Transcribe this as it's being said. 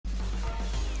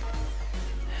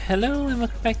Hello and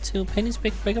welcome back to Penny's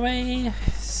Big Breakaway.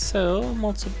 So,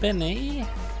 molto bene.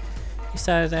 We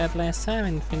started that last time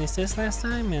and finished this last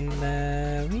time, and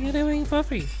we are doing for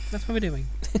free. That's what we're doing.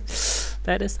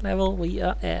 That is the level we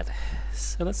are at.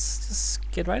 So let's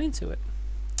just get right into it.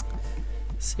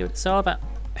 See what it's all about.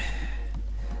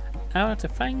 Out of the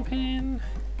frying pan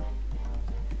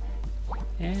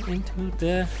and into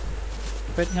the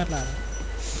burning hot lava.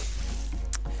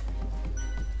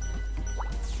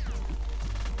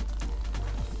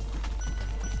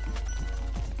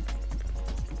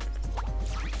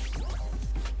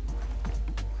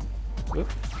 Whoop.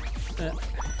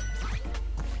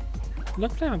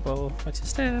 Look flammable. What's your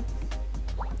step?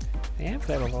 I am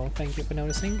flammable, thank you for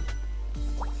noticing.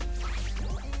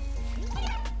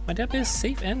 My depth is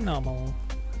safe and normal.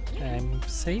 I'm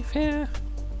safe here?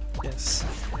 Yes.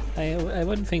 I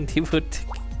wouldn't think they would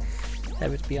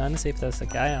have it be honest if there's a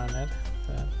guy on it.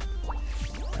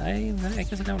 But I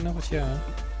guess I don't know for sure.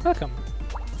 Welcome.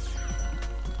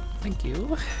 Thank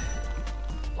you.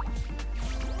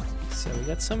 So we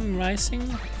got some rising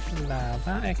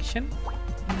lava action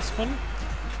in this one.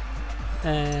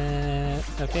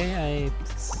 Okay,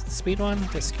 speed one,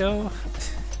 let's go.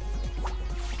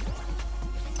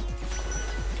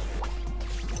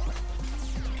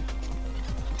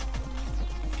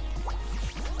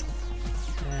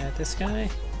 This guy.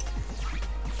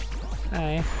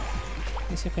 Hi.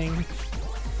 Here's your thing.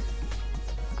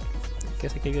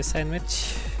 Guess I gave you a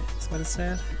sandwich. That's what it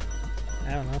said.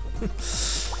 I don't know.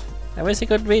 I wish I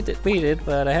could read it,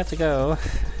 but I have to go.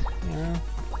 You know.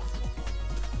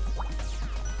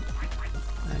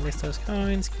 I missed those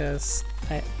coins because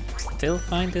I still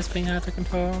find this being hard to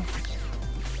control.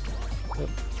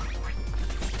 Oop.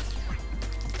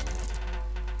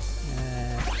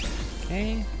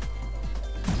 Okay.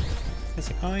 There's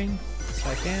a coin. It's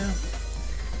right there.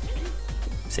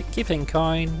 Keep saying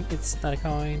coin. It's not a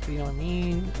coin, but you know what I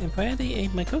mean. And Brandy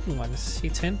ate my cooking once. She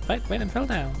turned bright red and fell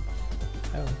down.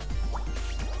 Oh.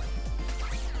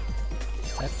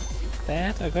 Is that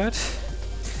bad or good?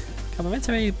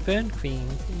 Complimentary burn cream.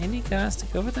 Any gas to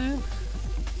go with that?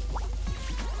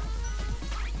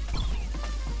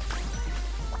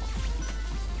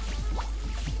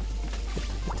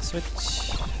 Hit the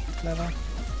switch. Lever.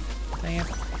 Dang it.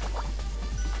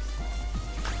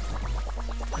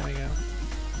 There we go.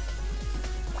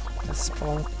 The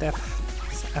spawn death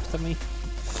is after me.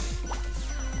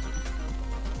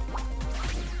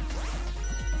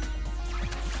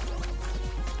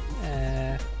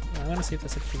 I want to see if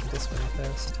there's a thing this way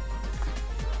first.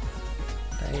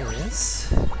 There is.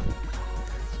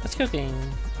 What's cooking?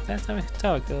 Last time I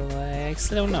toggle, I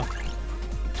actually don't know.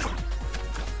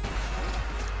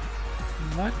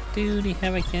 What do they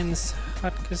have against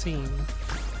hot cuisine?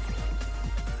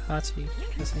 Hot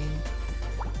cuisine.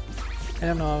 I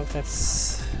don't know if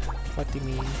that's what they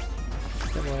mean.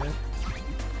 The word.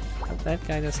 Oh, that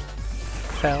guy just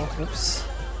fell. Whoops.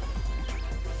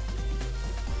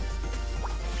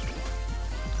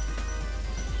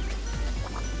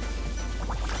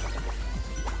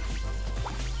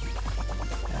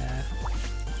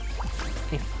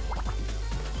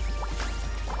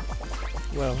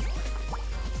 Whoa.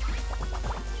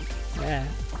 Yeah.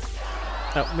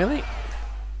 Oh, really?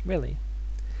 Really?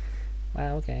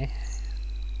 Wow, okay.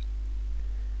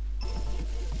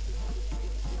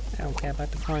 I don't care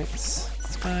about the points.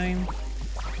 It's fine.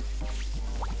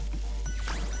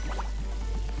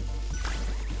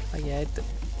 But yeah, it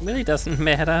really doesn't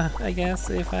matter, I guess,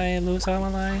 if I lose all my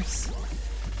lives.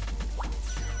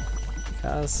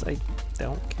 Because I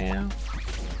don't care.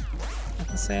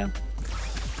 Like I said.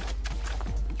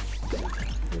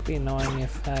 It would be annoying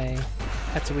if I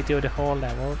had to redo the whole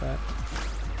level, but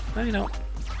no, you don't.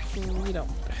 We don't.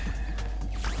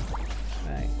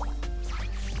 Right.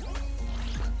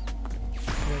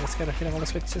 Okay, let's get a hit of all the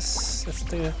switches. That's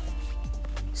the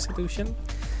solution.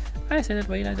 I said it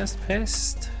right, I just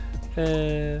pasted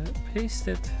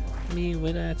me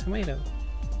with a tomato.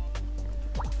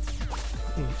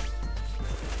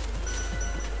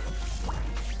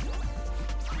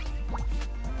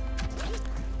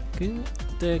 Good.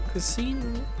 The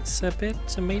cuisine is a bit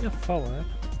tomato forward.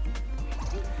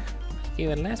 You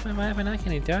will last my wife and I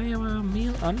can enjoy our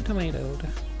meal untomatoed.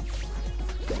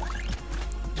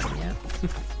 Yeah.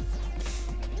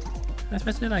 I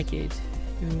especially like it.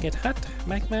 You can get hot,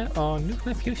 magma, or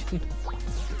nuclear fusion.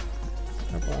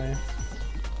 Oh boy.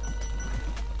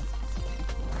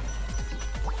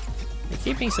 I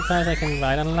keep being surprised I can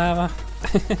ride on lava.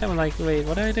 I'm like, wait,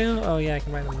 what do I do? Oh yeah, I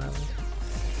can ride on lava.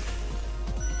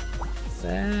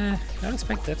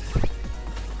 Unexpected.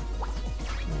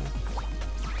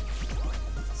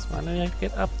 Wondering if I could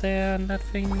get up there on that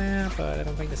thing there, but I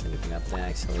don't think there's anything up there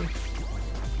actually.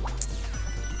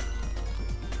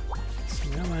 So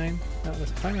never mind. Oh,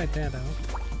 there's a point right there though.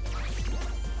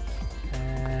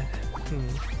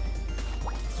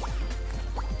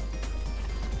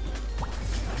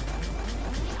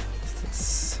 Is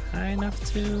this high enough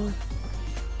to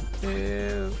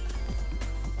do?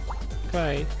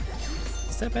 Right.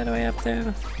 Is there a better way up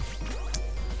there?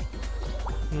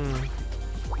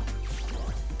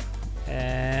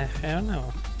 I don't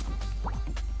know.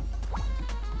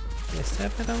 Is there a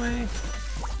better way?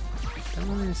 I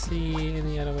don't really see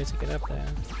any other way to get up there. I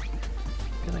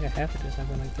feel like I have to do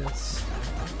something like this.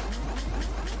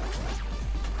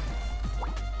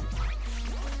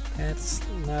 That's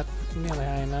not nearly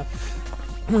high enough.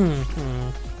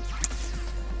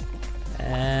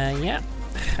 Yeah.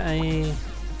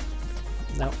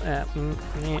 No.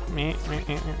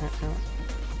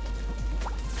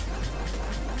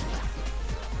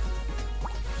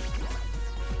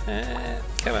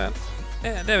 Come on.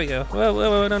 There we go.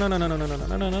 Whoa, no.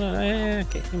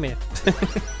 Okay, we made it.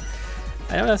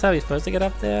 I know that's how you're supposed to get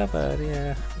up there, but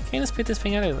yeah. I can't spit this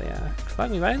thing out of there.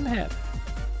 Clogged me right in the head.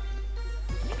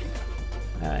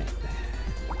 Alright.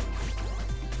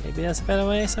 Maybe there's a better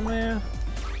way somewhere?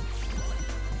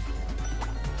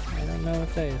 I don't know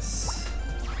what that is.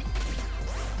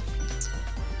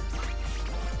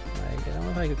 Like, I don't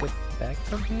know if I could get back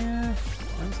from here.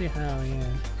 I don't see how,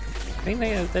 yeah. I think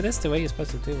that is the way you're supposed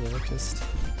to do it, just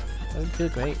doesn't feel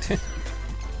great. You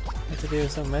have to do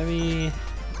some very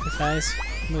precise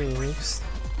moves.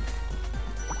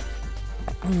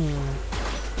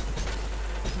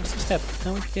 What's the step?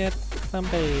 Don't get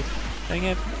bumped. Dang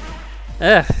it.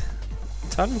 Ugh!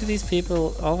 Talking to these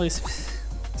people always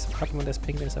is a problem when there's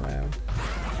penguins around.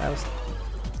 That was...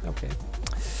 okay.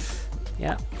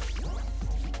 Yeah.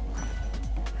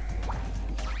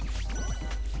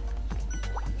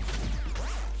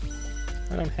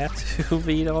 I don't have to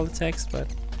read all the text, but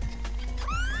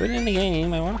put it in the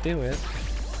game, I won't do it.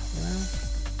 You know?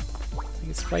 I think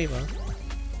it's flavor.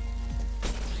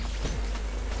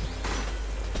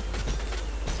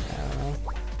 I don't know.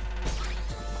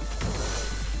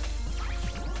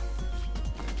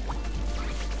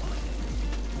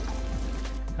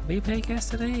 A replay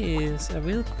yesterday is a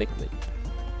real big week.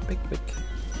 Big week.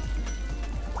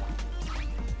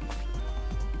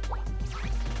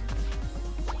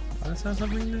 I saw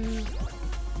something there.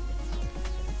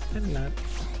 I did not.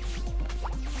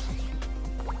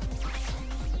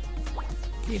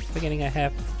 Keep forgetting I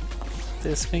have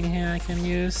this thing here I can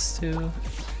use to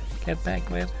get back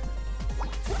with.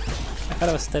 I thought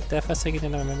I was dead there for a second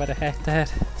and I remember to hack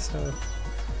that, so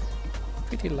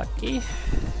pretty lucky.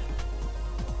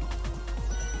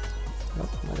 Oh,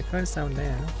 well, the card's down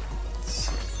there.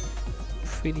 It's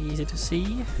pretty easy to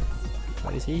see.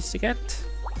 What is easy to get?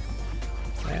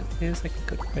 That is a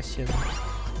good question.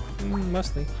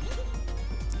 Mostly.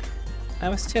 I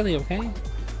was chilly, okay?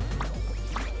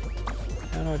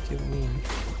 I don't know what you mean.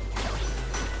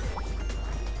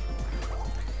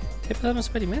 Tip almost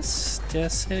pretty miss.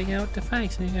 Just setting out the fire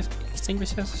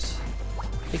extinguishers.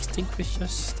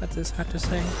 Extinguishers, that is hard to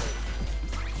say.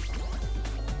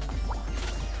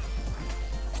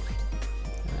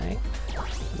 Alright.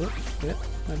 Whoop, whoop,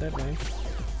 not that way.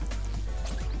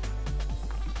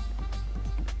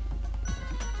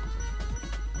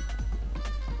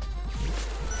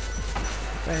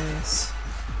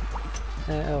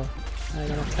 Oh, I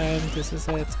don't have time. This is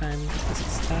time. This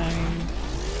is time.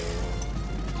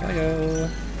 Gotta go.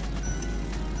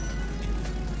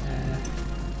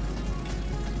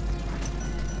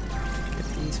 Get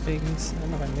these things. I don't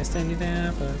know if I missed any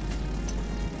there, but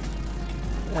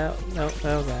no,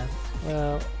 bad.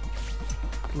 Well,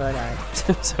 but I died.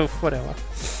 So whatever.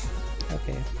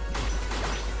 Okay.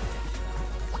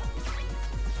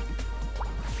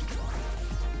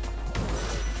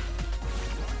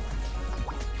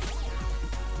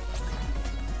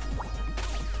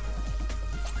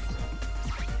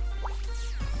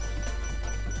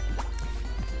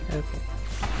 Okay.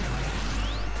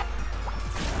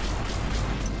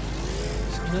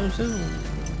 So.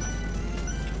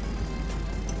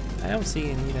 I don't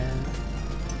see any there.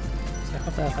 So I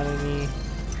hope that's not any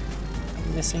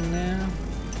missing there.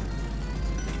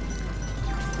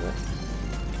 Good.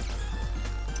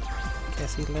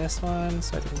 Guess the last one,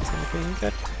 so I didn't miss anything.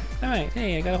 Good. Alright,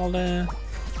 hey, I got all the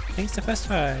things to first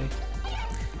try.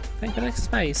 Thank you for the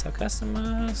space, our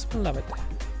customers will love it.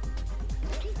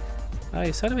 Oh,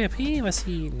 you saw the VIP? Was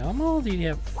he normal? Did he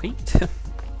have feet?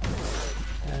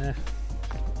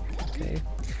 Okay.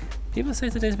 People say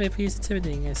today's VIP is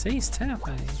intimidating. I say he's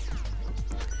terrifying.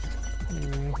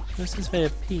 This is where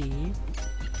P.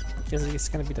 Because it's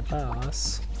gonna be the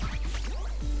boss.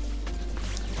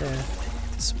 There.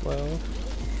 Explode.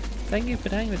 Thank you for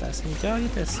dying with us. Enjoy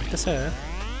this dessert.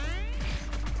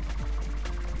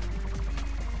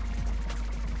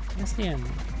 That's the end.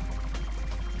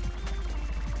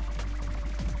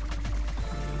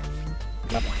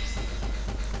 Nope.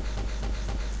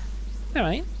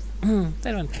 Alright.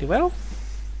 That went pretty well.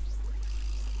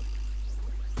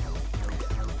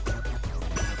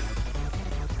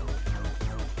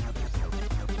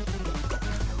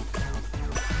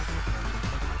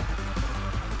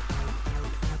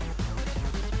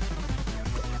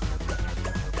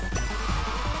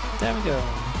 There we go.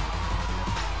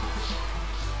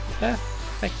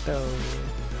 Perfecto.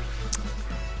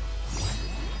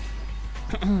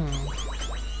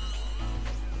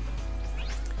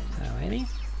 Alrighty.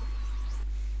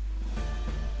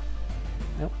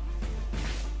 Nope.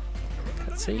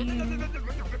 Cutscene.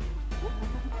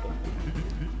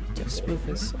 Just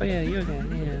Rufus. Oh yeah, you again,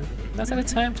 yeah. Not at a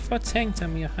time for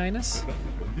Tantrum, Your Highness.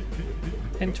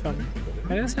 Tantrum.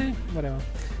 What did I say? Whatever.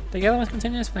 The gala must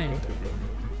continue as planned.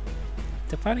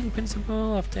 The founding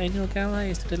principle of the annual gala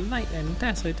is to delight and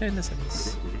dazzle the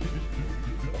innocents.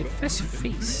 With fresh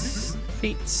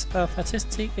feats of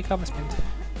artistic accomplishment.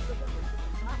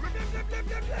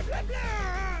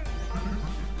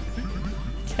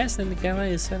 Canceling the gala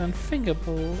is an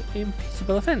unthinkable,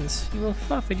 impeachable offense. You will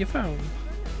forfeit your throne.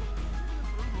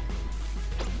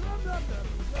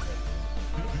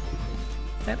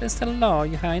 That is the law,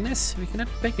 Your Highness. We cannot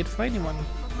break it for anyone.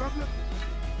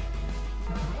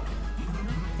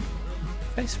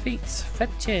 Fresh feats, fat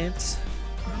chance.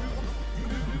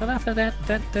 But after that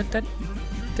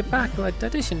debacle at the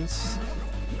auditions,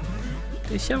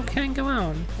 the show can't go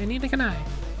on, and neither can I.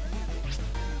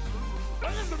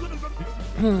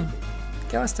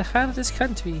 Gala's the heart of this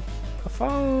country, of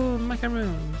all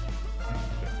macaroon.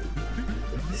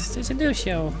 This is a new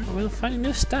show, and we'll find a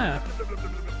new star.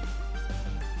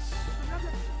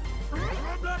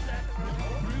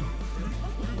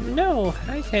 No,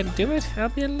 I can't do it. I'll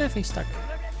be a laughingstock.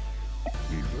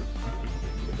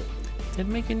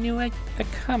 Then make a new a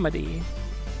comedy.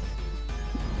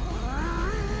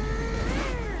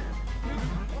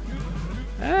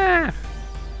 Ah!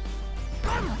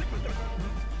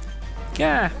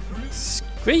 Gah!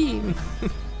 Scream!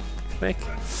 Quick.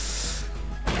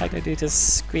 How do I do this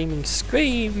screaming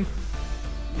scream?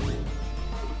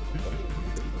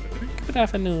 Good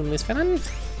afternoon, Miss Fallon.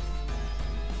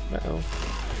 Uh-oh.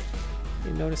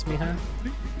 You noticed me, huh?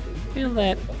 Feel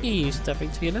that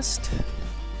eavesdropping to your list.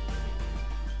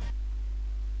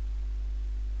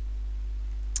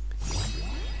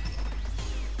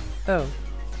 Oh,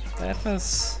 that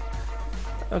was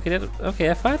okay. Okay,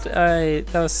 I thought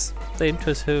that was the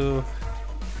intro to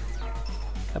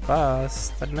a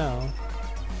boss, but no.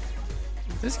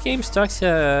 This game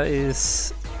structure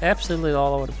is absolutely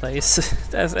all over the place.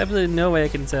 There's absolutely no way I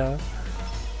can tell.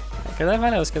 Because I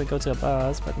thought I was gonna go to a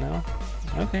boss, but no.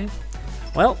 Okay.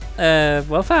 Well,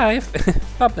 well 5.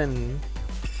 Poplin.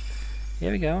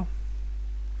 Here we go.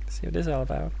 Let's see what this is all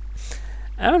about.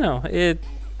 I don't know.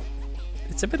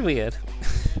 It's a bit weird.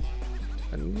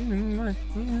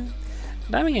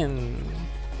 Diving in.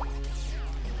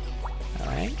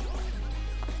 Alright.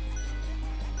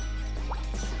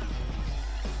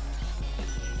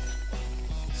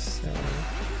 So,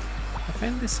 I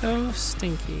find this so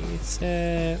stinky. It's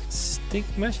a stink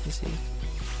emergency.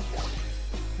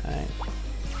 Alright.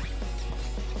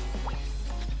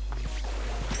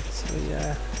 So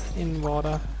yeah, in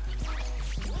water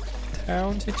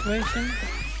town situation.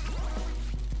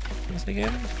 Once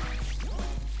again.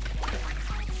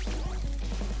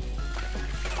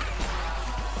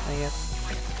 I get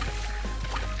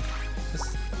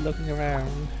just looking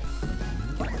around.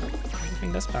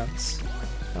 Everything does bounce.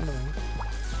 Wondering.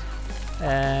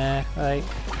 I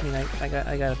mean,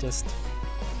 I gotta just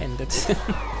end it.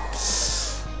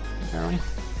 Apparently.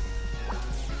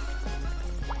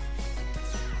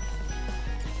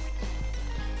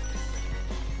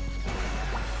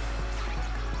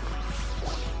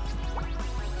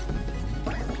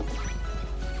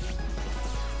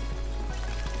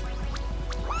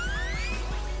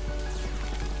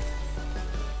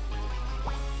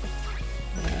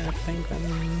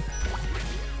 Penguin.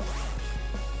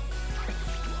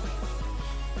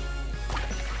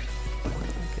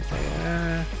 Okay,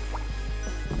 there.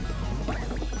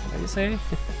 What do you say?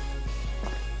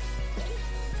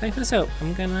 Thanks for the soap.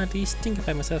 I'm gonna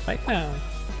de-stinkify myself right now.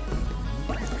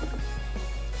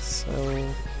 So,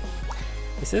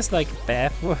 is this like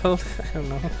Bath World? I don't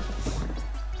know.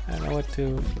 I don't know what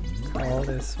to call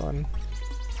this one.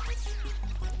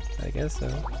 I guess so.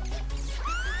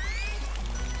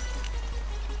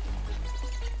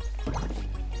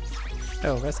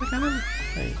 Oh, that's the kind of...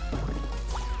 Wait.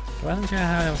 I wasn't sure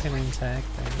how I was going to attack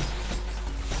then.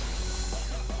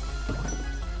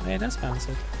 Yeah, it does bounce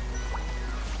it.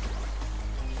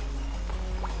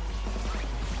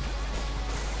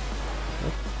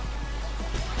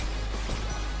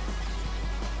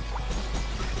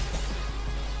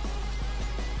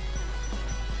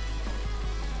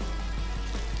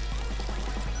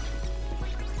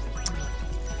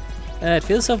 It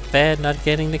feels so bad not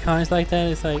getting the coins like that.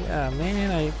 It's like, oh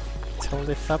man, I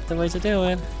totally fucked the way to do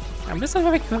it. I'm just not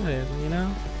very good at it, you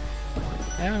know?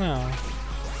 I don't know.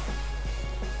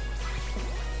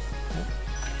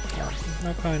 Oh,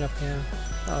 no coin up here.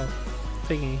 Oh,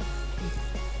 thingy.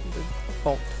 The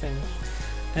bulk thing.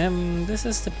 This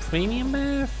is the premium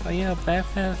bath? Are you a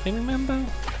bath premium member?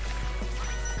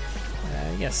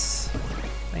 Yes.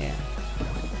 I am.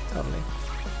 Totally.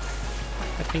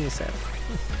 I think it's that.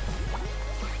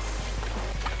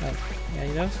 Oh,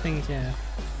 yeah, those things, yeah.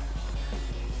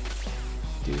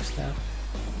 Do stuff.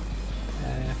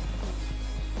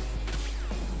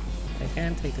 I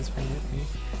can't take this thing with me.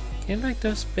 Can like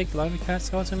those big lottery cards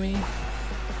go to me?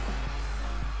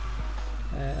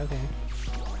 Okay.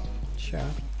 Sure.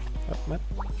 Oh, what?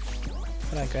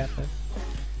 But I grab it.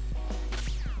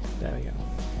 There we go.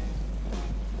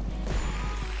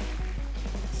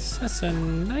 Such a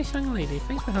nice young lady.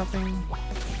 Thanks for helping.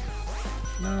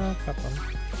 No problem.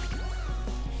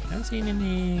 I haven't seen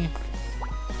any...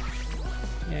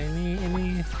 Yeah,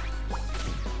 any...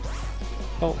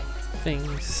 bolt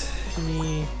things.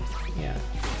 Any... Yeah,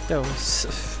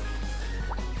 those.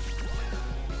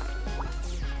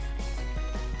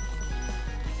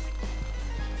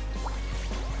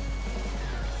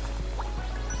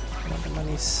 I want the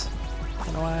monies. I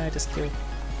don't know why, I just do.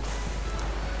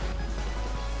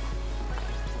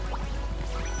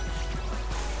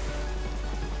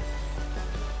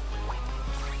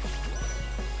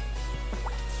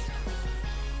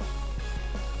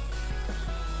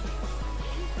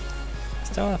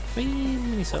 Still 3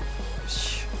 minutes up.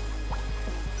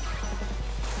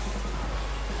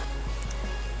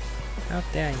 How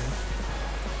dare you?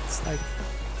 It's like the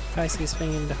priciest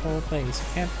thing in the whole place. You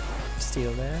can't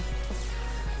steal that.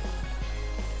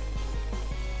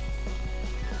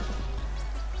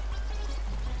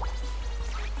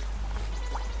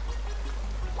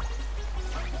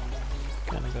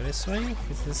 Gonna go this way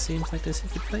because this seems like the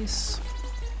secret place.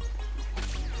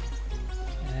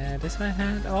 This I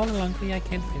had all along, I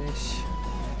can't finish.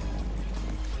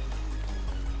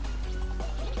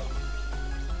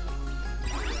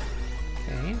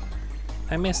 Okay,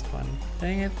 I missed one.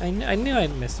 Dang it! I knew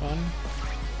I'd missed one.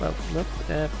 Well, look.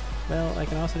 Well, I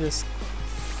can also just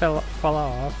fall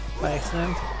off by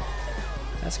accident.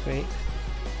 That's great.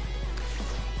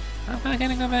 How am I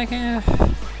gonna go back here?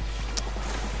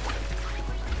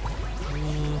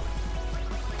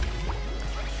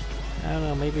 I don't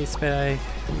know, maybe it's better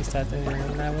I restart the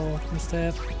level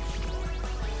instead. I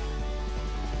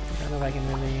don't know if I can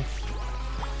really...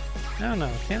 I don't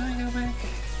know, can I go back?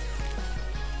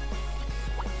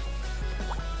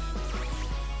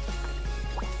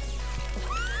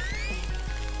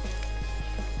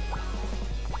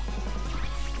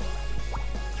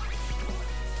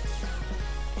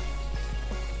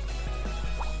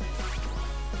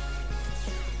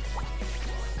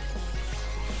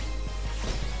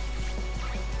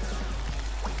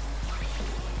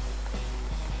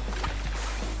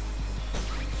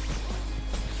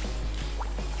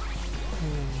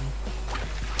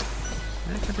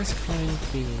 This coin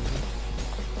be?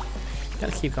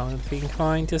 Gotta keep going with the green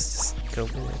coin, just go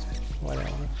with it. Whatever.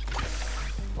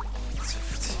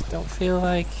 Don't feel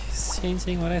like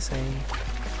changing what I say.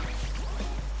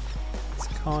 It's a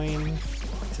coin,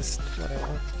 just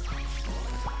whatever.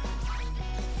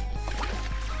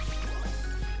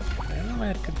 I don't know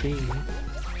where it could be.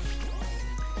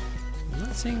 I'm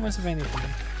not seeing much of anything.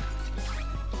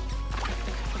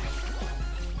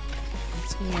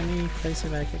 Any place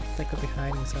where I could be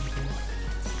hiding something.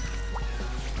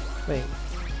 Wait,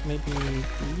 maybe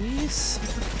these?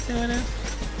 Doing it?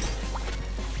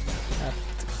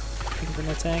 Think of an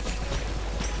attack.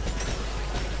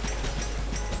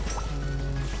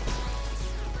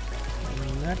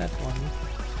 Not that one.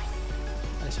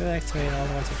 I should activate all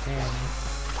the ones I can.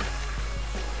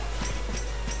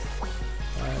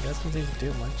 It doesn't seem to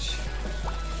do much.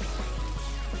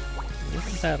 This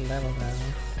is out of level now.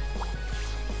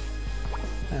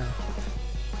 Oh.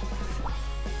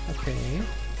 Okay.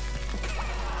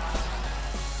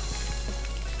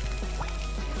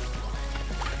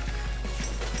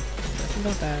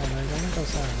 doesn't go down, it only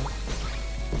goes out.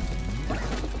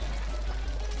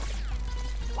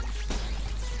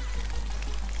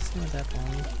 Let's see what that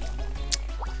one.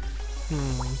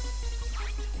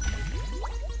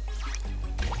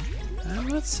 I'm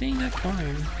not seeing that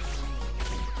coin.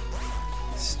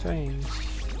 Strange.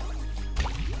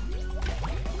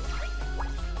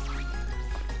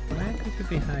 Where could it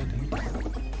be hiding?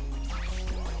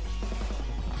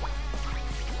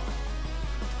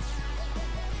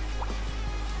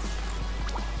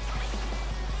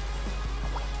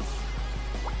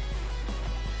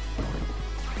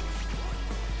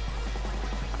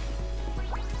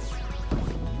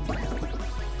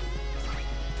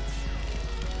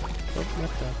 Oh,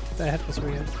 what the? That was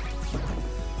weird.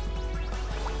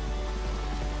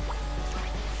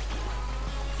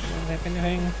 Don't have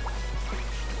anything.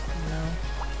 No.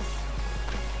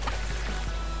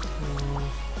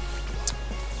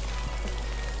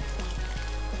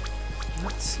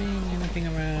 Not seeing anything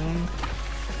around.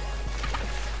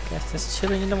 Guess just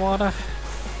chilling in the water.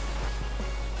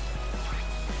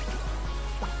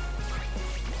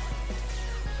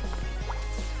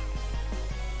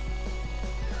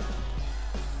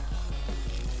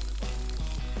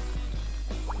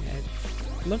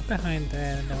 Look behind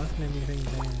there, there wasn't anything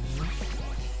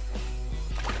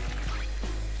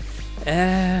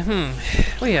there.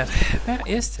 Weird. Where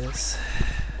is this?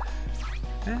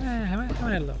 Have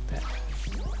I looked at?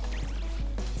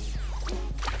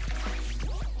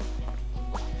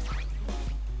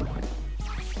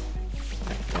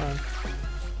 Come on.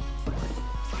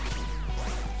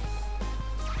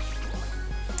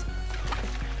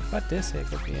 What this here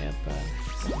could be it, but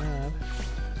it's not.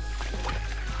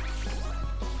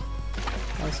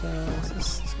 Also, is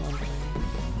this wondering?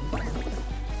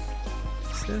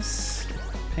 Is this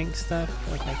pink stuff?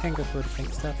 Okay, I can't go through the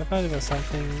pink stuff. I thought it was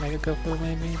something I could go through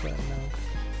maybe, but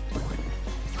no.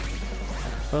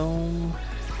 Boom.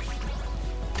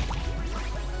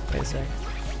 Wait a sec.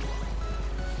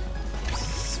 I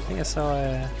think I saw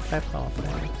a platform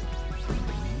there.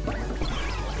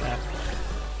 Yeah.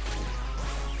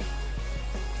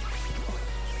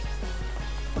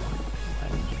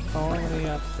 All the way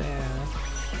up there.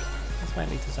 This might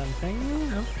lead to something.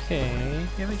 Okay,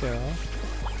 here we go.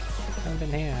 Haven't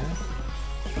been here.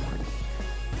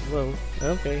 Whoa,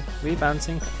 okay,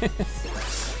 rebouncing.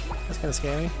 That's kind of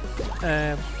scary.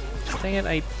 Dang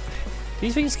it,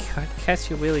 these things catch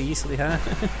you really easily, huh?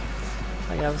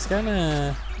 Like, I was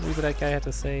gonna read what that guy had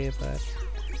to say, but...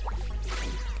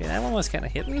 Okay, that one was kind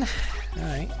of hidden.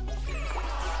 Alright.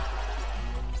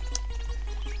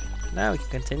 Now we can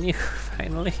continue,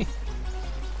 finally.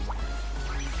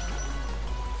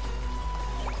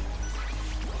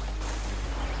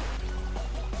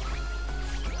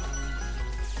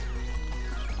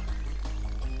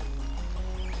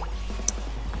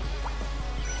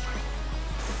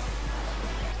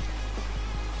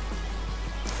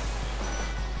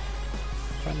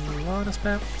 Fun water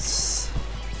spouts.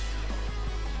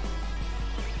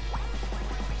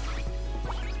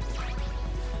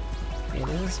 Okay,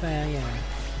 this is where I am.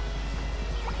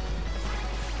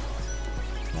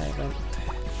 I went.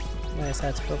 Nice, I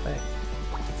had to go back.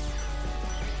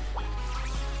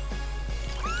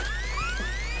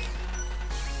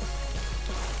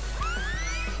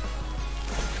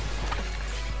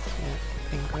 Yeah,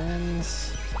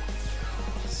 penguins.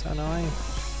 So annoying.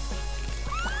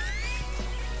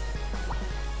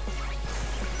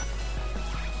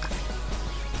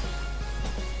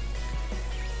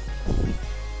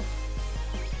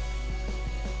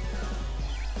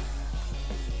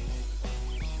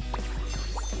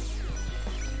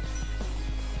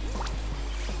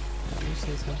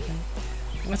 Say something.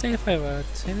 What's if I were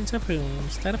to turn into a broom?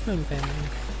 Start a broom pen.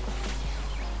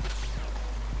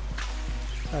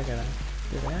 Oh, I gotta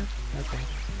do that? Okay.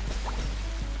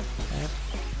 That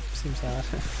seems odd,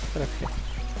 but okay.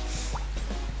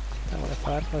 Not what I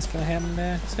thought was gonna happen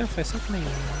there. So for something.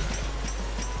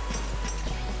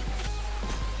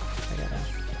 I gotta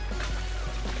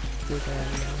do that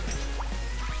again.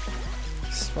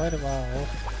 Destroy the wall.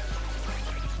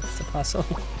 That's the puzzle.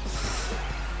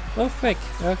 Oh, quick!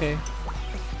 Okay.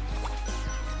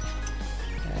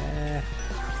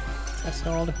 Touch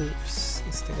all the hoops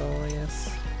is the goal, I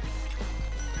guess.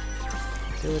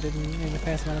 Do it in the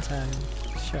fast amount of time.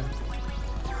 Sure.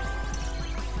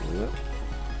 Whoop.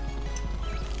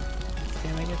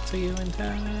 Can I get to you in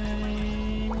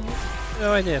time?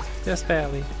 Oh, I did. Just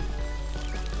barely.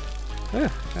 Whew,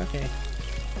 okay.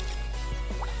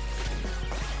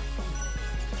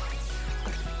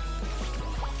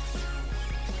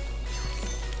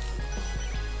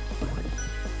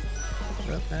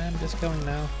 I'm just going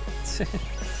now.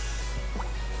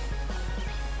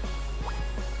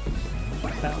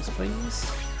 clouds, please.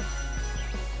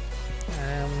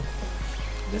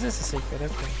 This is a secret,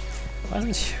 okay.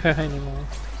 Wasn't sure anymore.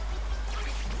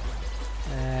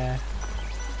 No.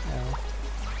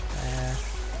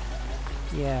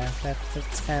 Yeah,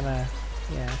 that's kinda,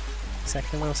 yeah,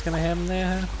 exactly what was gonna happen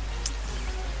there, huh?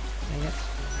 Dang it.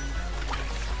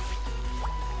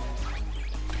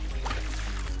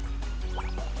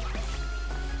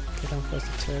 Okay, don't close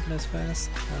the turret as fast.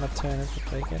 I'm not turn it to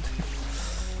break it.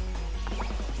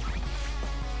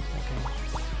 Okay.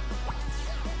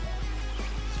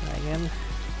 Try again.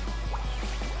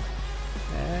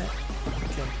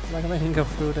 Okay, luckily I can go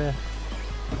through the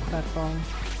platform.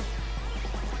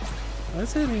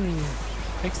 Let's see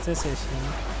fix this issue.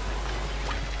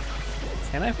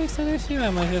 Can I fix that issue? Or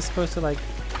am I just supposed to like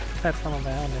platform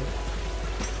around it?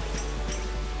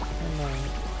 I don't know.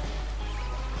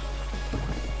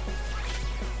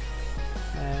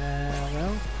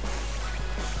 Well,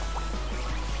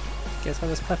 guess I'll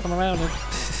just platform around it.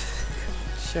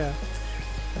 Sure.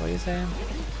 What are you saying?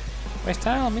 Waste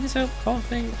tile, mini soap, cold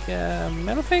thing,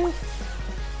 metal thing?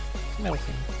 Metal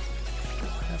thing.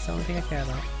 That's the only thing I care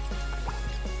about.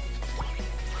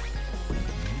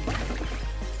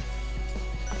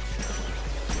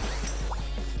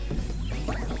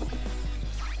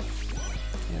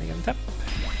 Can I get on top?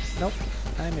 Nope,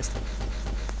 I missed it.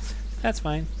 That's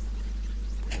fine.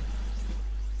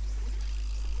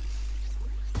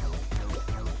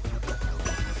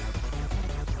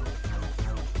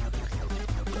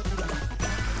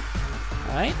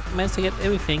 Alright, managed to get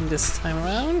everything this time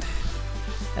around.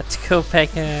 Had to go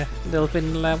back a little bit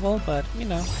in level, but you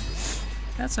know,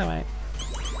 that's alright.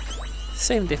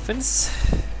 Same difference.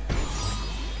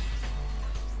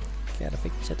 Get a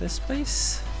picture of this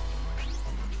place.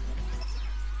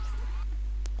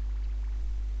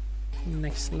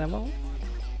 Next level.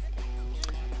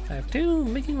 I have 2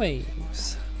 making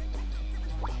waves.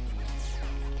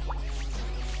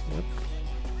 Whoop.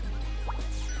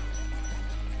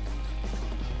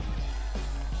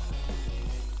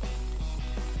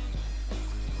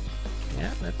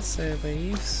 Yeah, let's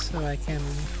waves so I can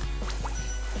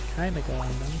kinda go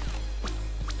on them.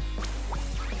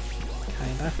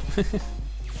 Kinda.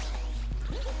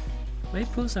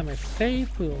 Wave pools are my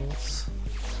fave pools.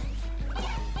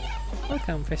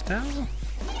 Welcome, fish towel.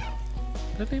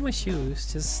 Look at my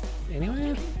shoes, just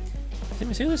anywhere. Get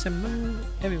my shoes and move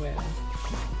everywhere.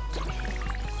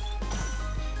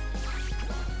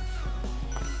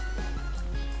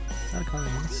 A lot of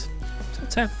coins. So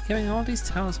tough carrying all these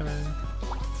towels around.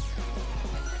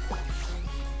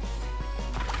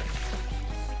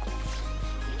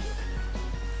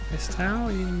 This towel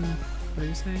in, what do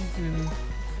you say?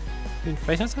 In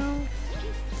fresh towel?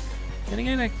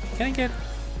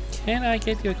 Can I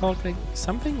get you a cold like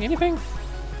something? Anything?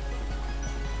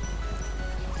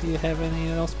 Do you have any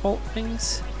of those bolt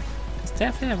things? It's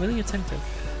definitely really attentive.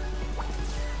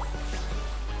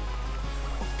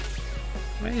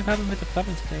 What are you having with the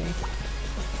plumbing today?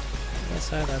 I'm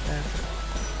sorry about that.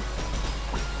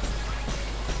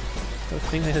 Those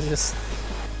things are just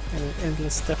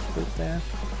endless stuff out there.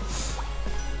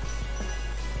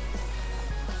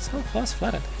 So close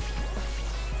flooded.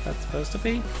 That's supposed to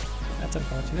be? That's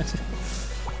unfortunate.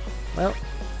 Well,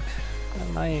 not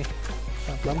my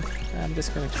problem. I'm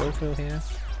just gonna go through here.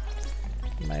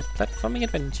 My platforming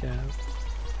adventure.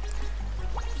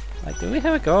 Like, do we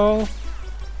have a goal?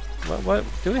 What?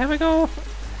 Do we have a goal?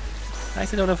 I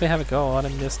actually don't know if we have a goal, or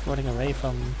I'm just running away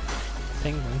from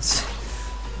penguins.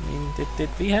 I mean, did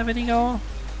we have any goal?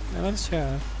 I'm not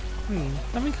sure.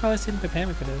 Let me call this didn't prepare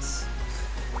me for this.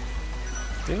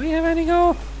 Do we have any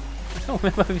goal? I don't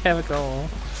remember if we have a goal.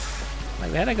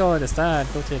 Like, we had a goal at the start,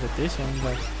 go to the edition,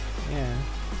 but yeah.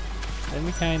 Then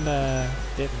we kinda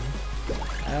didn't.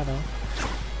 I don't know.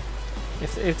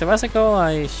 If there was a goal,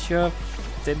 I sure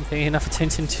didn't pay enough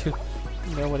attention to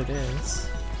know what it is.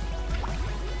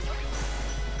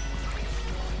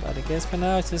 But I guess for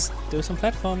now, it's just do some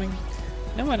platforming.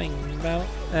 No worrying about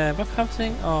buff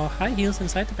housing or high heels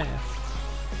inside the bath.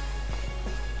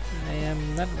 I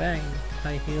am not wearing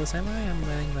high heels, am I? I'm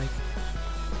wearing like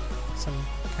some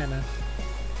kind of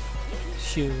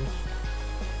shoe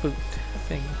boot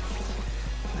thing.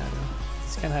 I don't know.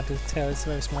 It's kind of hard to tell. It's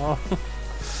very small.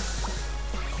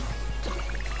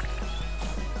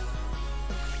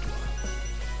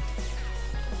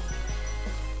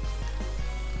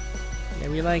 Yeah,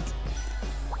 we like.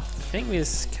 I think we're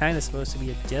kind of supposed to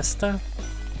be a jester,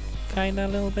 kind of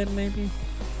a little bit maybe.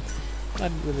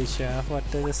 Not really sure what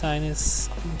the design is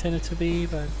intended to be,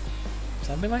 but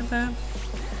something like that.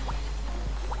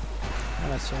 I'm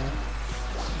not sure.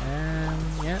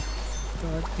 Yeah,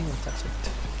 don't let the penguin touch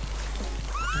it.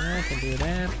 I can do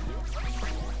that.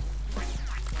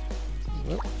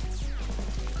 Whoop.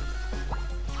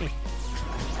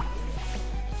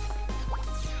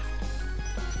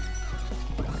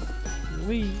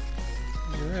 Wee!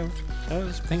 You're out. Oh,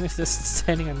 this thing is just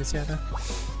standing on this other.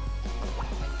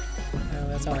 Oh,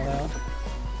 that's all out.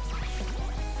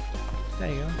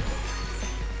 There you go.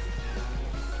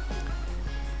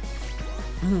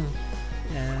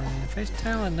 Fish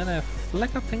tail and then a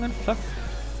fleck of penguin fluff.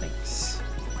 Thanks.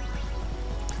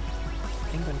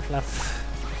 Penguin fluff.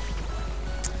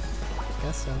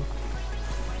 Guess so.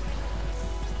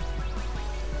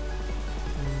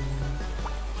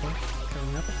 Okay,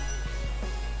 coming up.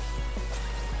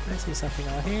 I see something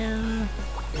out here.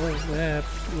 What is that?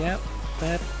 Yep,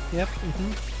 that. Yep.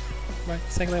 Right,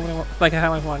 exactly what like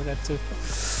how I wanted that too.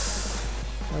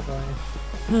 Oh boy.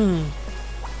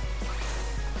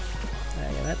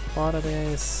 Yeah, that water there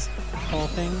is the whole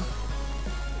thing.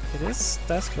 It is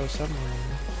does go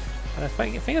somewhere. But I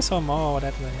think I saw more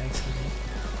that way actually.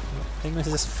 I think this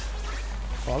is just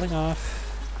falling off.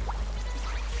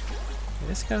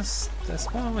 This goes there's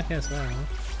more over here as well.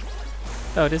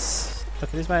 Oh, this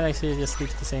okay, this might actually just lead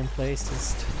to the same place,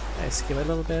 just I skip it a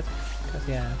little bit. Cause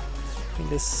yeah, I think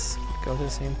this goes to the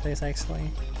same place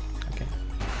actually. Okay.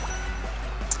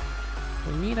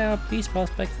 We meet our beast balls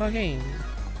back for a game.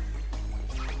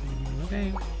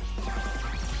 Okay.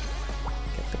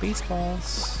 Get the beast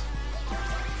balls.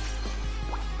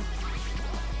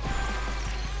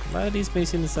 A lot of these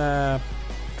missions are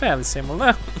fairly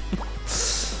similar.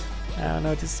 I don't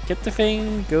know, just get the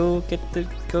thing, go get the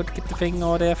thing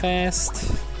over there fast.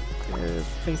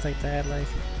 Things like that, like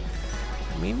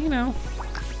I mean, you know.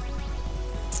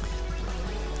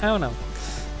 I don't know.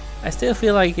 I still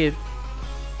feel like the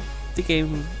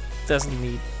game doesn't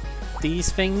need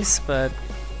these things, but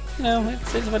you know,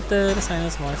 it's what the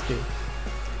designers want to do.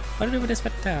 What to do with this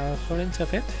wet towel? Throw it into a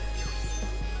pit.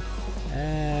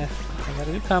 I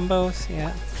gotta do combos,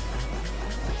 yeah.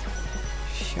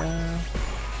 Sure.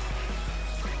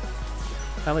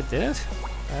 Well, it did it?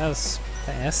 That was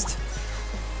fast.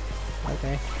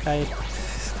 Okay, I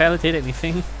barely did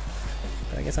anything,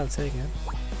 but I guess I'll take it.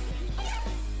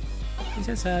 He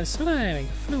says, so dynamic,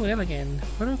 fluid, elegant,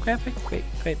 photographic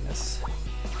greatness.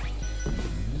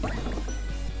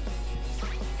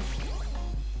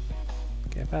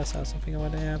 Okay, I passed out something over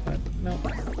there, but no,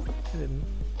 I didn't.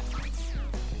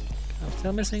 I'm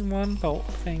still missing one bolt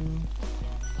thing.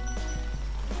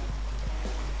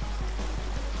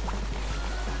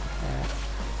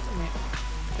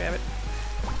 Grab it.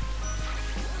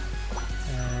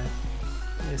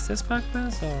 Is this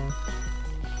Pac-Man or?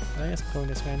 I guess I'm going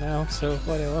this way now, so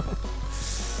whatever.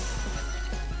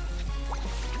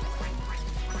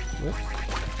 Whoop.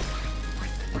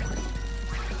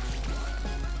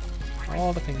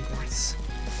 All the penguins.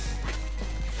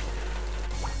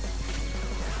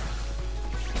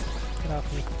 Get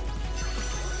off me.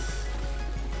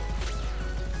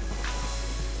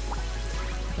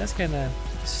 That's kinda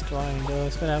destroying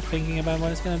those without thinking about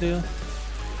what it's gonna do.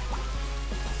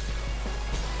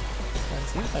 That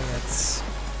seems like that's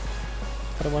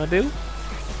what I wanna do.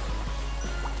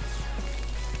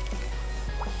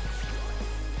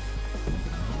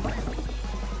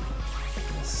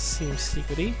 This seems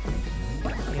secrety.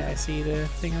 Yeah, I see the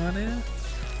thing on there.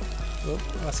 Whoop,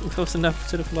 I wasn't close enough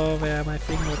to the floor where my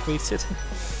finger would reach it.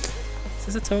 Is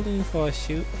this a token for a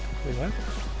shoe? Wait, what?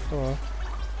 For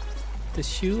the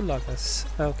shoe lockers.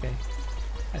 Okay,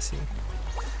 I see.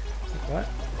 Like what?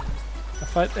 I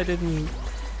thought I didn't. I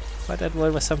thought that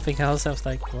word was something else. I was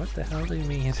like, what the hell do you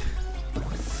mean?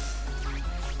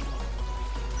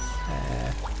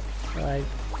 Well, I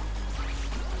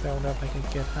don't know if I can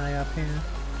get high up here.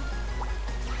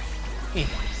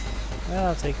 Well,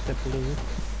 I'll take the blue.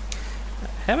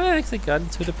 Haven't I actually gotten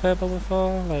to the purple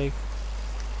before? Like,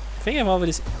 I think I've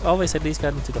always at least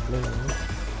gotten to the blue.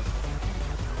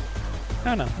 I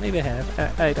don't know, maybe I have.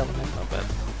 I don't remember, but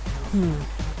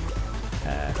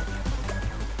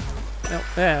no,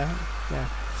 yeah,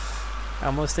 I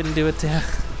almost didn't do it there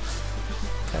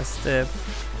because the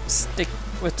stick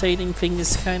rotating thing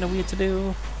is kind of weird to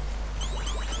do.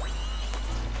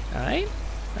 Alright,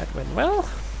 that went well.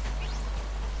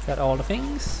 Got all the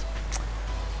things.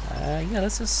 Yeah,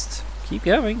 let's just keep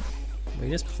going. We're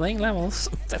just playing levels.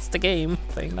 That's the game,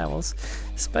 playing levels.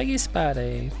 Spaggy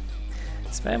Spade.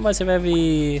 Spam was a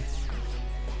very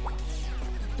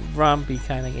rompy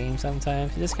kind of game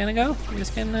sometimes. You just kind of go. You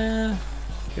just can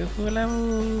go through a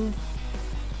level,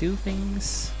 do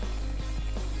things.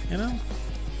 You know?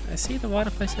 I see the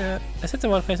water pressure. I set the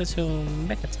water pressure to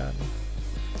Megaton.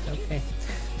 Okay.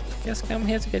 Just come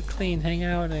here to get clean, hang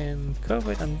out, and cope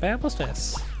with unbearable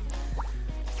stress.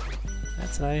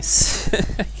 That's nice,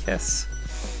 I guess.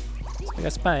 So we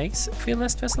got spikes. Feel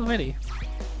less stress already.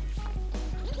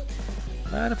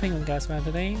 A lot of penguin guys around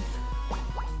today.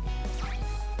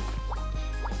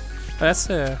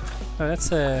 Oh,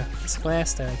 that's a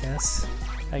glass there, I guess.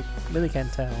 I really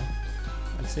can't tell.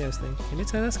 Like, seriously, can you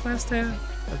tell that's glass there?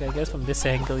 Okay, I guess from this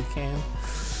angle you can.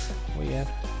 Weird.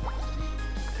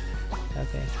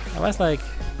 Okay, I was like,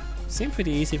 seemed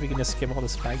pretty easy if we can just skip all the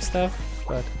spike stuff,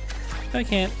 but no, you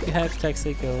can't. You have to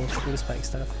actually go through the spike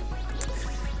stuff.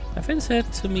 My friend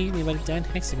said to me we went down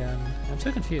hexagon. I'm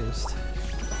so confused.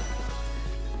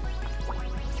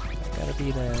 Gotta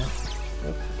be the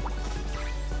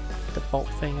bolt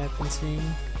thing I've been seeing.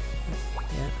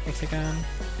 Yeah, hexagon.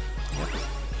 Yep.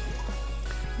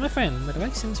 My friend, the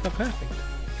directions were perfect.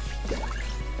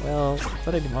 Well,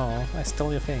 not anymore. I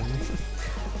stole your thing.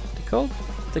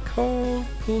 The cold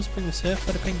pool's been reserved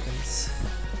for the penguins.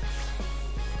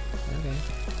 Okay.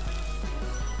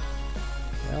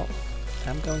 Well,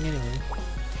 I'm going anyway.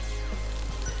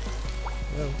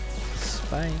 Whoa,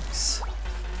 spikes.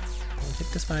 Don't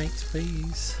hit the spikes,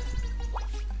 please.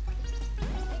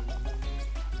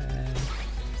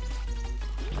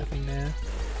 Nothing there.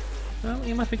 Well,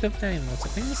 you must pick up diamonds. I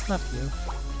think I slap you.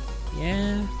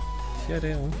 Yeah, sure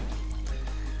do.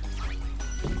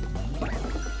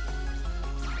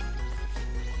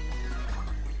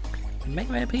 Make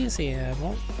my appears here.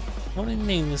 Not in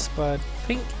names, but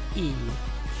Pink E.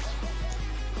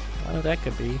 I know that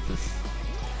could be.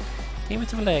 Came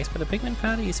to relax, but the pigment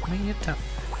party is making it tough.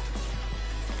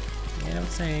 Yeah, I would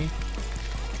say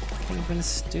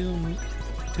penguins do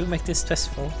make this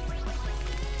stressful.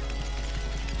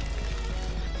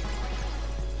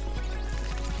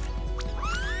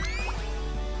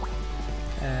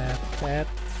 That,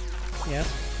 yep,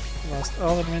 lost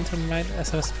all the momentum right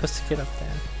as I was supposed to get up there.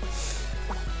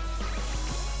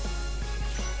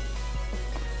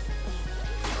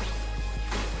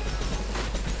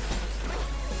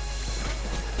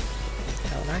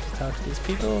 I would like to talk to these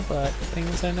people, but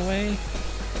things are in the way.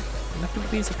 Nothing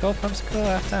beats a cold popsicle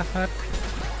after a hot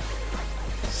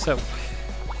soak.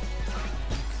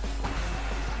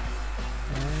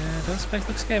 Those spikes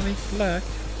look scary. Good luck.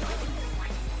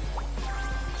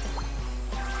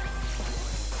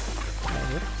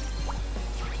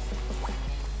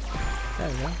 There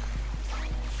we go.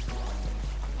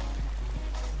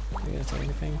 Are you gonna say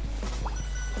anything?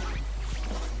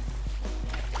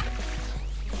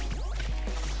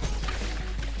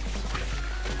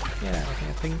 Yeah, looking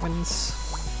at penguins.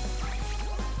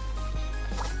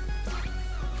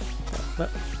 What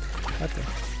the?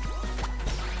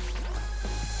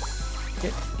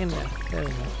 Get in there. There we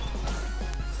go.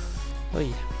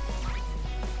 Oi.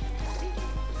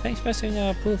 Thanks for seeing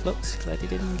our pool looks. Glad he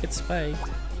didn't get spiked.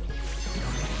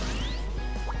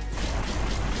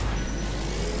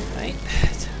 Right,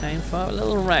 time for a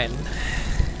little run.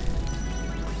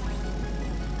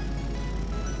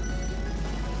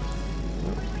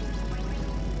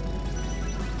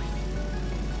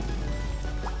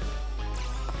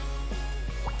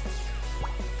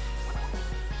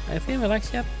 I feel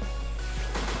relaxed yet?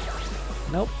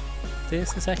 Nope.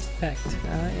 This is actually packed.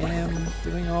 I am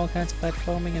doing all kinds of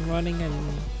platforming and running and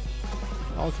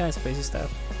all kinds of crazy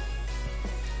stuff.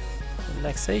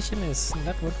 Relaxation is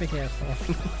not what we're here for.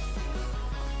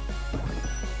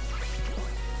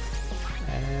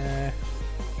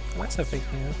 What's a big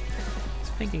deal? I was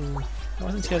thinking, I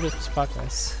wasn't sure this was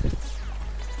progress.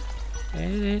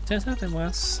 It turns out it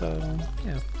was, so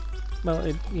yeah. Well,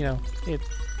 it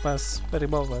was very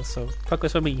well was, so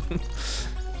progress for me.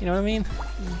 You know what I mean?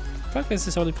 Progress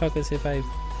is only progress if I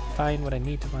find what I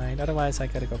need to find, otherwise I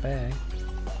gotta go back.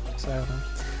 So I don't know.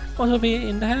 Also be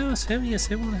in the house, having a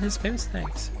symbol of his famous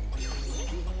thanks.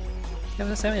 Yeah,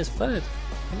 this area is flooded. I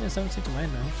think there's something to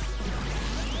mind now.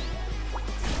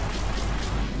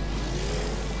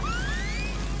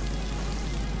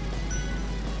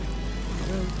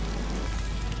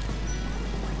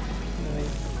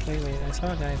 Wait, I saw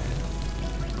a guy there.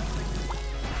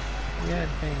 Yeah,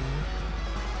 thing.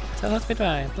 Tell us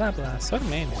goodbye, blah blah, so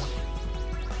many.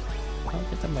 I'll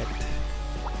get them wet.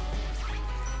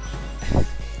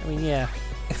 I mean, yeah,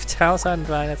 if towels aren't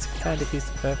dry, that's kind of defeats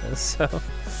the purpose, so.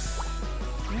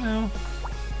 You know.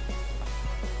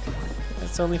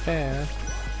 That's only fair.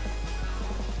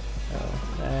 Oh,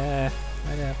 I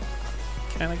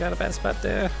kinda got a bad spot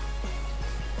there.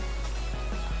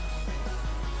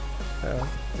 Oh,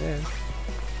 yeah.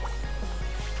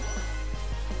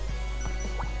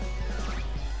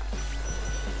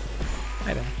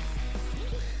 I don't.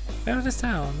 Where is this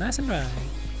town? Nice and dry.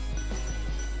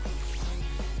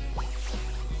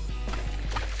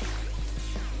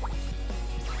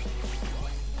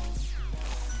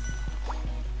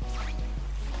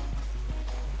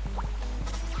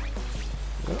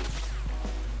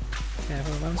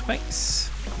 A lot of spikes.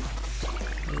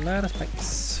 A lot of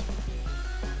spikes.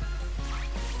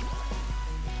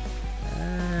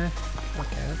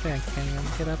 Okay, I think I can't even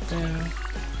get up there.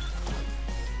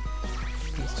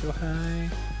 It's too high.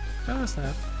 No, it's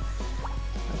not.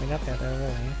 Nothing up there though,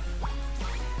 really.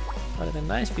 But it's a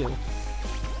nice view.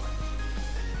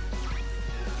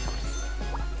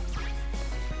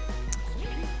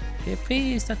 Okay,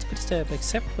 please not to be disturbed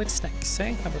except with snacks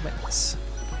and compliments.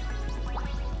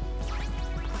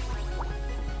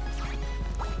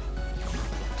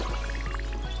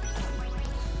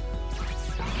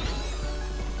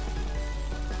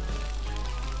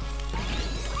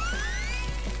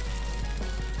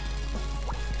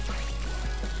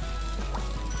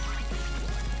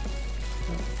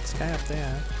 Guy up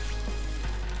there.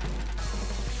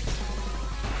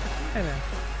 Hey there.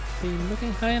 Been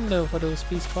looking high and low for those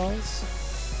beach balls.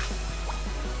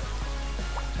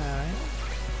 Alright.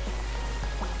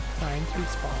 Fine,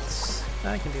 beach balls.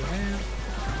 I can do that.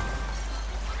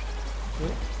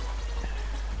 Whoop.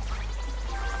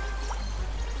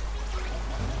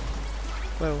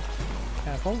 Whoa.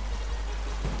 Careful.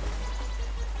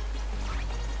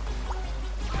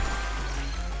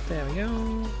 There we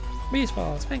go. Beach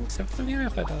balls, thanks for your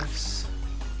efforts.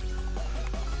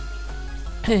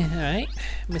 Alright,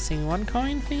 missing one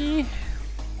coin for you.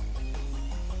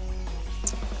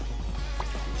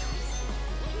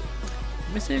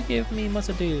 Mr. give me much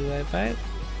to do. I've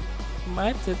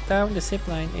might down the zip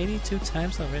line 82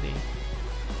 times already.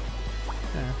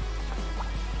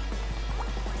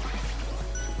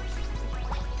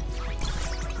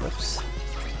 Whoops.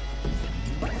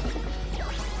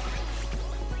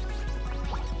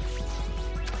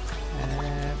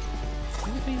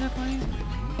 Anything that way?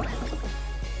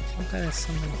 There's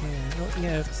something here. Oh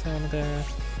yeah, it's one of the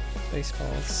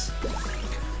baseballs.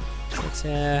 It's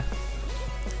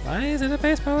why is it a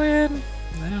baseball in?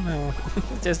 I don't know.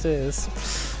 It just is.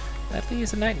 That thing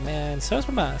is a nightmare, and so is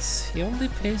my boss. He only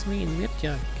pays me in weird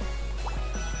junk.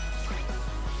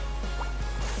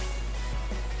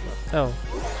 Oh,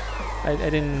 I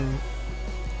didn't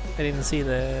see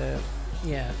the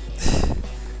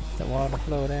the water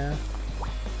flow there.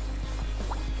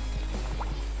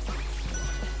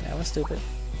 That was stupid.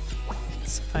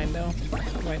 It's fine though.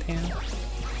 Right hand.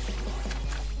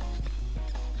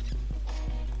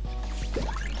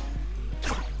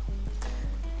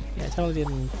 Yeah, I totally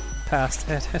didn't pass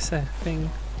that as a thing.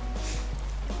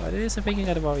 But it is a thing you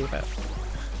gotta worry about.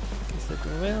 Is the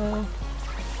gorilla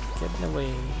getting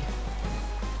away?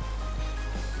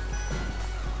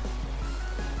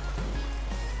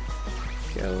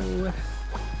 Go.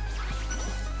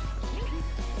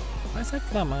 Why's that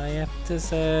plumber? I have this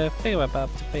figure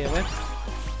about to play with.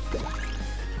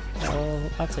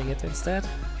 I'll take it instead.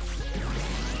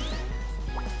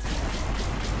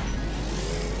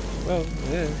 Whoa,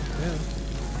 whoa, whoa.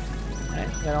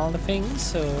 Alright, got all the things,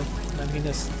 so then we can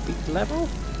just beat the level.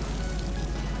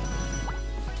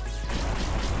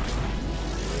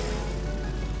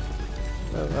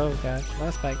 Whoa, oh god, a lot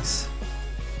of spikes.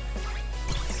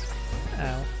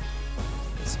 Ow.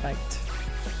 It's spiked.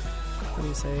 What do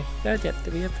you say? Not yet.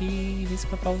 The VIP is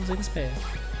proposed in spare.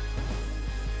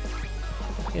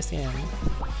 Yes, the end.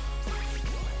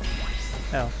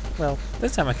 Oh, well,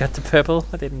 this time I got the purple.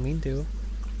 I didn't mean to.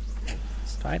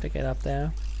 Just try to get up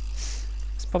there.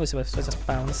 It's probably supposed to just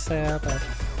bounce there, but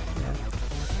yeah.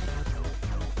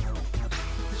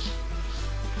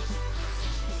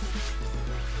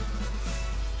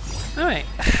 Alright.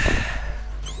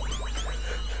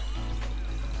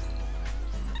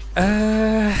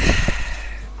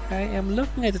 I am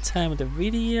looking at the time of the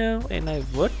video, and I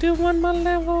would do one more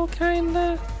level,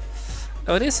 kinda.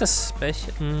 Oh, this is a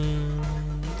special.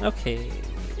 Okay,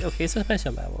 it's a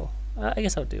special level. I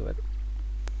guess I'll do it.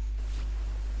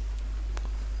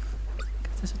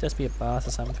 This would just be a boss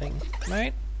or something,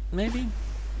 right? Maybe.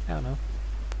 I don't know.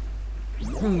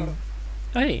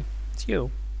 Oh, hey, it's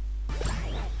you.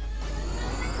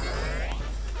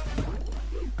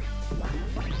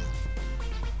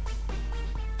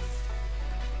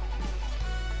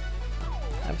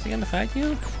 I'm gonna fight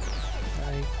you?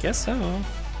 I guess so.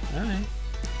 Alright.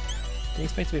 Didn't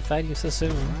expect to be fighting you so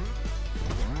soon.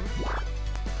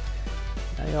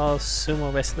 Now you're all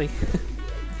sumo wrestling.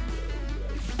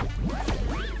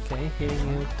 Okay, hitting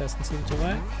you doesn't seem to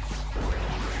work.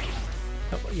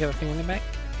 Oh, you have a thing in the back?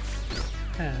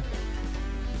 Ah.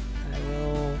 I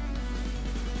will...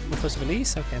 I'm supposed to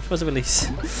release? Okay, I'm supposed to release.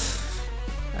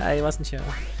 I wasn't sure.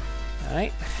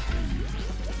 Alright.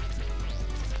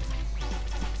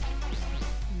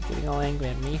 Getting all angry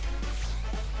at me.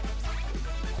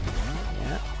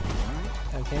 Yeah.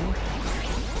 Okay.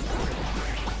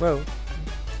 Whoa.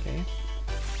 Okay.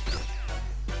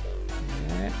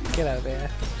 Yeah, get out of there.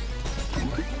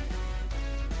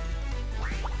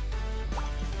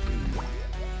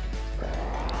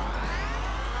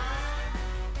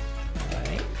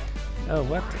 Alright. Oh,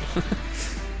 what?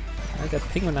 I got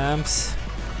penguin arms.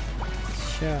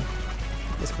 Sure.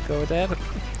 Guess we'll go with that.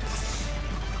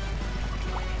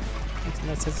 It's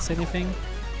not says anything.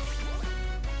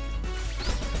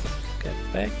 Get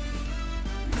back.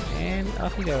 And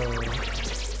off we go.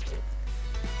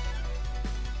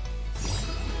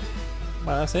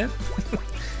 Well, that's it.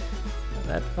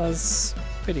 That was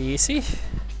pretty easy.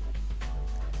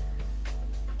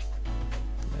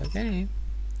 Okay.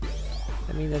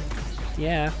 I mean,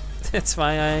 yeah, that's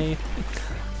why I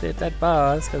did that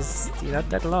boss, because you're not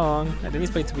that long. I didn't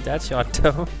expect it to be that short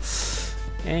though.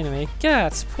 Anyway,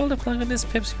 guys, pull the plug on this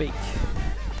pipsqueak.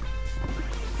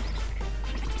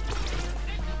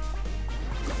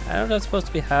 I don't know if it's supposed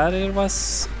to be harder than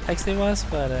it actually was,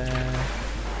 but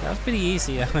that was pretty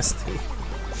easy, honestly.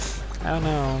 I don't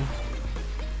know.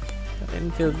 I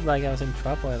didn't feel like I was in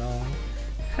trouble at all.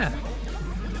 Huh.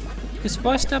 It's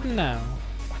washed up now.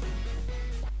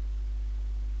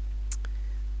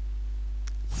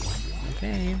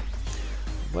 Okay.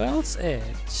 World's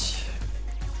Edge.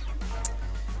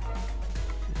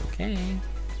 Okay.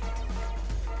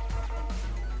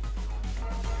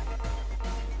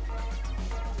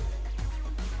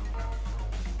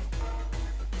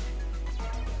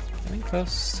 Getting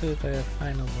close to the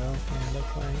final world here,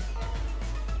 look like.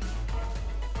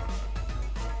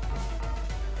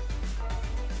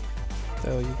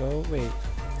 There you go, wait.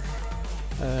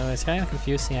 It's kind of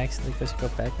confusing actually because you go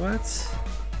backwards.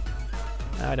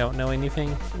 I don't know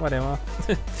anything, whatever.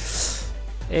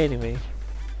 Anyway.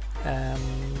 I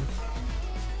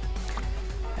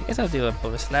guess I'll do a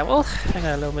bonus level. I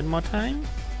got a little bit more time.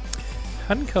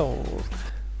 Hot cold.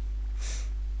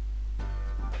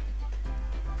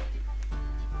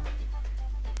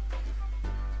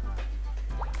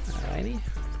 Alrighty.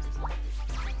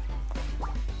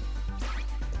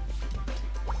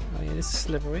 Oh yeah, this is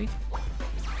slippery.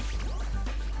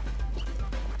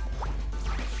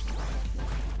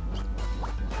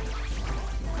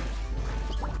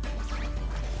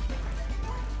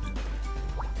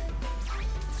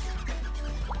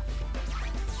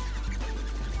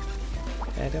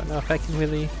 I don't know if I can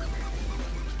really.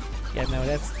 Yeah, no,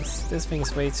 this thing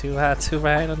is way too hard to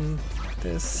ride on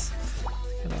this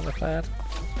kind of part.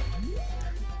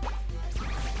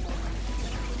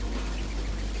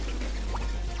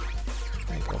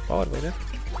 I go forward with it.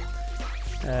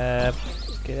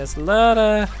 Okay, there's a lot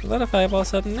of fireballs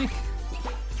suddenly.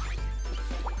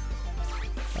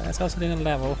 That's also didn't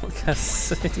level because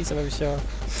these are very short.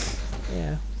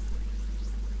 Yeah.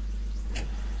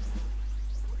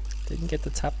 Didn't get the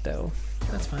top though.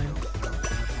 That's fine.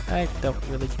 I don't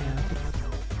really care.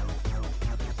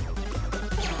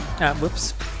 Ah,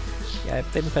 whoops. Yeah, I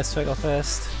didn't press circle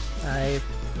first.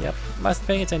 Yep, must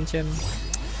pay attention.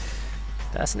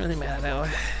 Doesn't really matter though.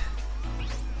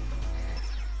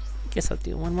 Guess I'll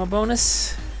do one more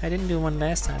bonus. I didn't do one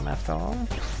last time after all.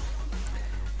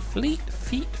 Fleet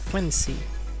Feet Frenzy.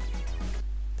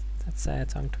 That's a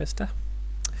tongue twister.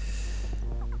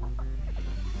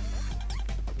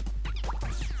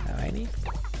 Alrighty.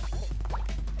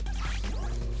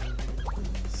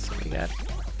 So we got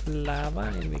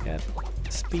lava and we got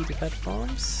speedy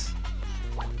platforms.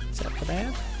 Except for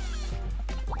that.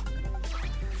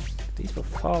 These will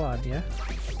fall on you.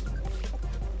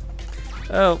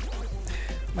 Oh!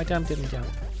 My jump didn't jump.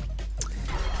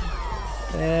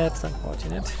 That's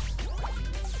unfortunate.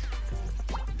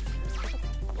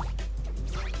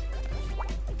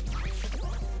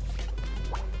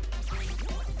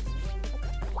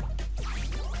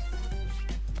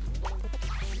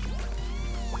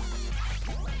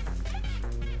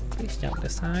 Please jump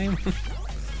this time.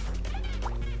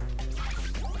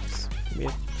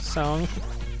 Weird song.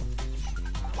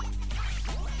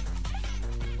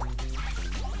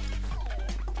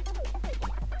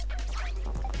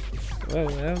 Whoa,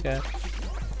 oh god.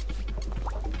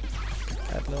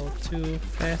 Got a little too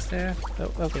fast there.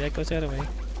 Oh, okay, that goes the other way.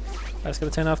 I was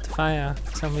gonna turn off the fire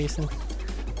for some reason.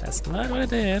 That's not what I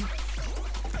did.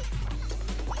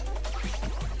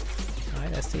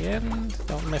 Alright, that's the end.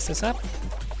 Don't mess this up.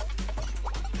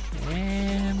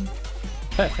 And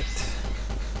perfect.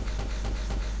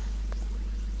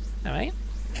 Alright.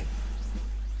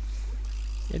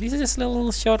 Yeah, these are just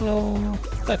little short little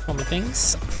platformy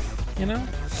things, you know?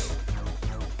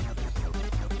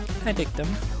 I dig them.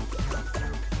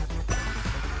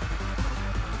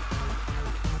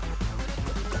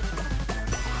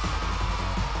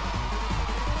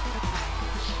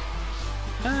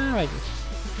 Alrighty.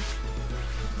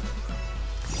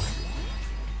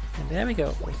 And there we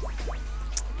go.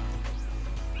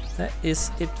 That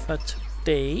is it for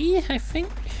today, I think.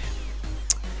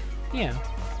 Yeah.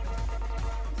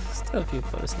 Still a few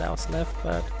bonus levels left,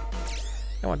 but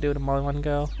I won't do them all in one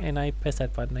go. And I press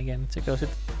that button again to go to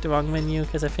the wrong menu,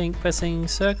 because I think pressing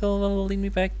circle will lead me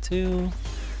back to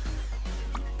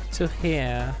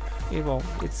here. It won't.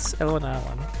 It's L1,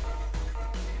 R1.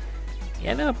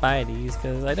 Yeah, I never buy these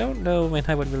because I don't know when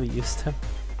I would really use them.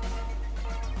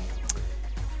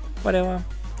 Whatever.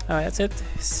 Alright, that's it.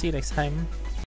 See you next time.